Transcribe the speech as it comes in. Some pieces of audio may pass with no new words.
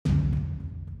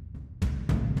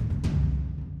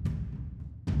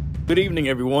Good evening,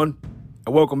 everyone,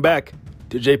 and welcome back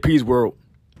to JP's World.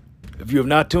 If you have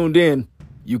not tuned in,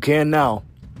 you can now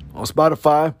on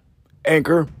Spotify,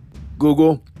 Anchor,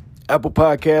 Google, Apple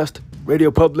Podcast, Radio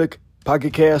Public,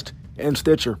 Pocket Cast, and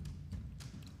Stitcher.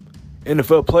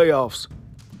 NFL playoffs,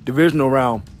 divisional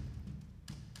round.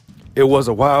 It was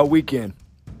a wild weekend.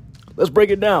 Let's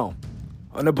break it down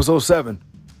on episode 7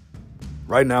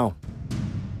 right now.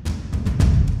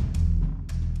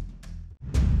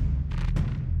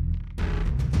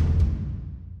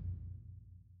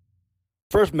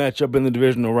 First matchup in the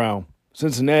divisional round,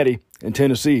 Cincinnati and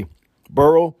Tennessee.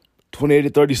 Burrow,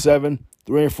 28-37,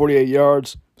 348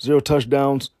 yards, 0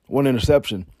 touchdowns, 1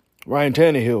 interception. Ryan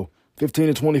Tannehill,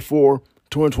 15-24,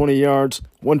 220 yards,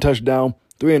 1 touchdown,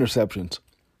 3 interceptions.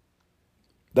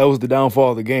 That was the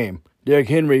downfall of the game. Derrick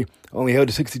Henry only held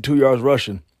to 62 yards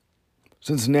rushing.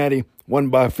 Cincinnati won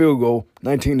by a field goal,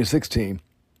 19-16.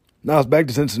 Now it's back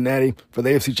to Cincinnati for the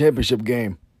AFC Championship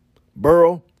game.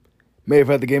 Burrow may have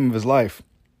had the game of his life,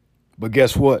 but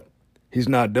guess what? He's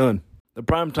not done. The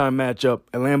primetime matchup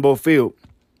at Lambeau Field.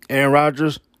 Aaron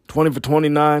Rodgers, 20 for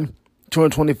 29,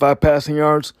 225 passing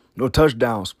yards, no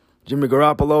touchdowns. Jimmy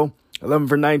Garoppolo, 11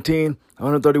 for 19,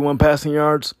 131 passing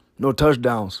yards, no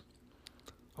touchdowns.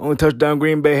 Only touchdown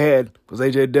Green Bay had was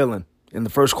A.J. Dillon in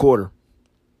the first quarter.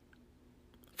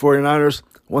 49ers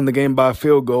won the game by a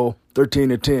field goal,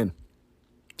 13-10.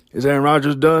 Is Aaron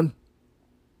Rodgers done?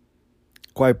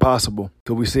 Quite possible.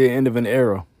 Could we see an end of an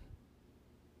era?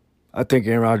 I think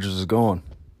Aaron Rodgers is gone.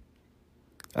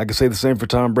 I can say the same for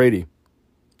Tom Brady.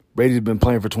 Brady's been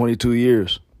playing for 22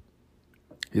 years.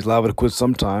 He's liable to quit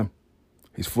sometime.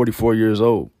 He's 44 years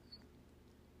old.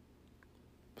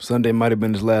 Sunday might have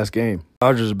been his last game.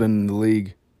 Rodgers has been in the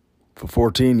league for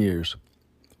 14 years,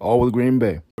 all with Green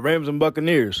Bay. The Rams and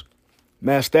Buccaneers.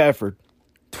 Matt Stafford,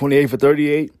 28 for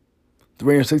 38,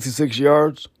 366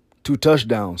 yards, 2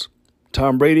 touchdowns.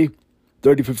 Tom Brady,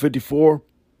 30 for 54,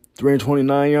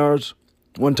 329 yards,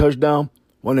 1 touchdown,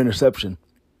 1 interception.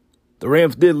 The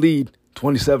Rams did lead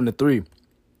 27-3.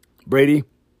 Brady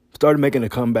started making a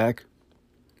comeback.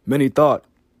 Many thought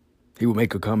he would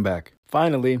make a comeback.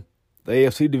 Finally, the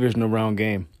AFC divisional round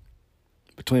game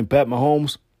between Pat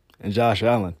Mahomes and Josh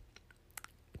Allen.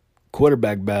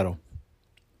 Quarterback battle.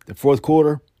 The fourth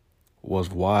quarter was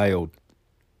wild.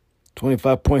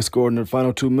 25 points scored in the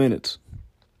final 2 minutes.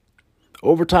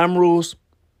 Overtime rules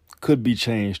could be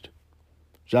changed.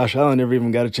 Josh Allen never even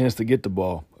got a chance to get the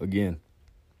ball again.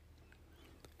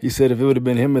 He said if it would have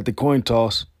been him at the coin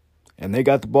toss and they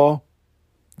got the ball,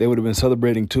 they would have been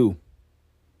celebrating too.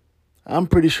 I'm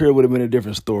pretty sure it would have been a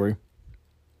different story.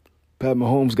 Pat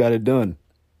Mahomes got it done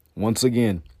once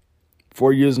again,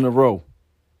 4 years in a row,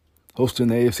 hosting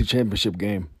the AFC Championship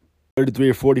game. 33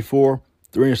 of 44,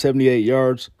 378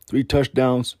 yards, 3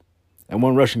 touchdowns, and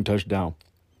 1 rushing touchdown.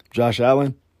 Josh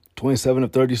Allen, 27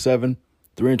 of 37,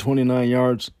 329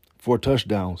 yards, 4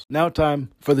 touchdowns. Now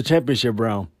time for the championship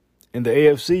round. In the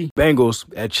AFC, Bengals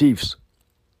at Chiefs.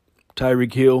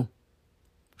 Tyreek Hill,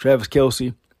 Travis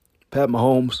Kelce, Pat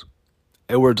Mahomes,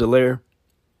 Edwards-Helaire.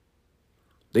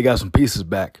 They got some pieces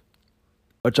back.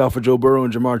 Watch out for Joe Burrow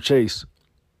and Jamar Chase.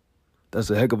 That's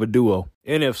a heck of a duo.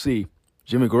 NFC,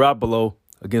 Jimmy Garoppolo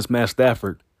against Matt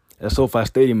Stafford at SoFi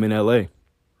Stadium in L.A.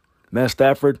 Matt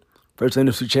Stafford, first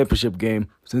NFC Championship game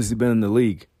since he's been in the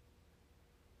league.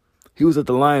 He was at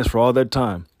the Lions for all that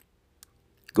time.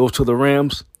 Goes to the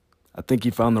Rams. I think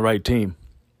he found the right team.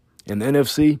 In the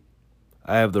NFC,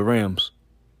 I have the Rams.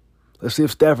 Let's see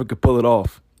if Stafford could pull it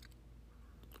off.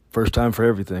 First time for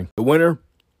everything. The winner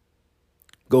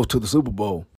goes to the Super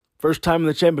Bowl. First time in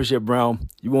the championship round,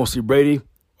 you won't see Brady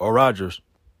or Rodgers.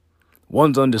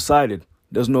 One's undecided,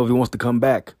 doesn't know if he wants to come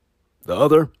back. The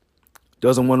other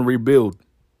doesn't want to rebuild.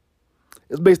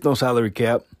 It's based on salary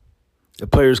cap. The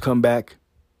players come back,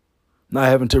 not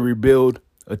having to rebuild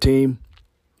a team,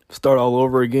 start all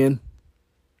over again.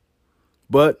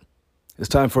 But it's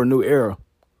time for a new era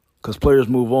because players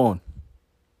move on,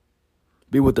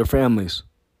 be with their families,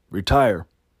 retire.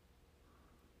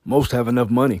 Most have enough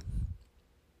money.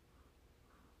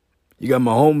 You got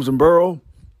Mahomes and Burrow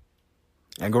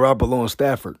and Garoppolo and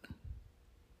Stafford.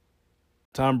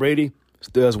 Tom Brady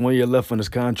still has 1 year left on his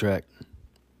contract.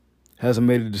 Hasn't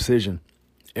made a decision.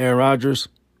 Aaron Rodgers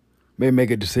may make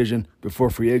a decision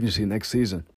before free agency next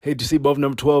season. Hate to see both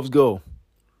number 12s go,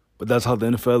 but that's how the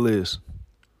NFL is.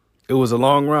 It was a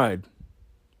long ride.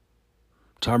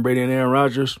 Tom Brady and Aaron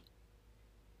Rodgers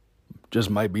just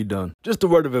might be done. Just a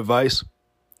word of advice.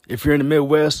 If you're in the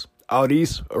Midwest, out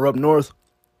east, or up north,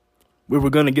 we were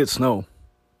going to get snow.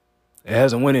 It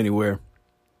hasn't went anywhere.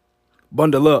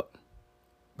 Bundle up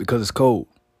because it's cold.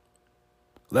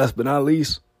 Last but not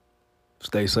least,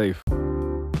 Stay safe.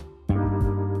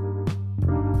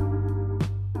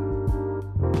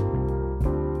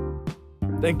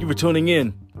 Thank you for tuning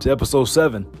in to episode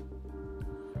 7.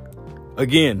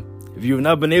 Again, if you have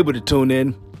not been able to tune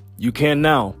in, you can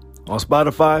now on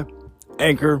Spotify,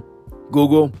 Anchor,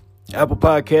 Google, Apple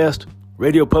Podcast,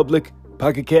 Radio Public,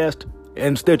 Pocket Cast,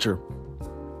 and Stitcher.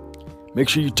 Make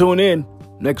sure you tune in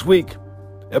next week,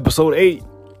 episode 8,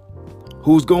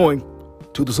 Who's Going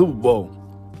to the Super Bowl?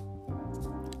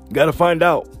 Gotta find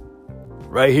out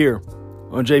right here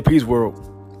on JP's World.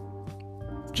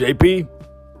 JP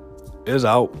is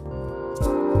out.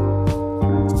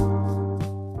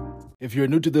 If you're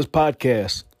new to this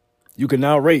podcast, you can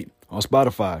now rate on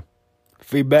Spotify.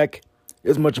 Feedback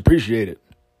is much appreciated.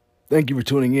 Thank you for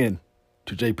tuning in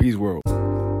to JP's World.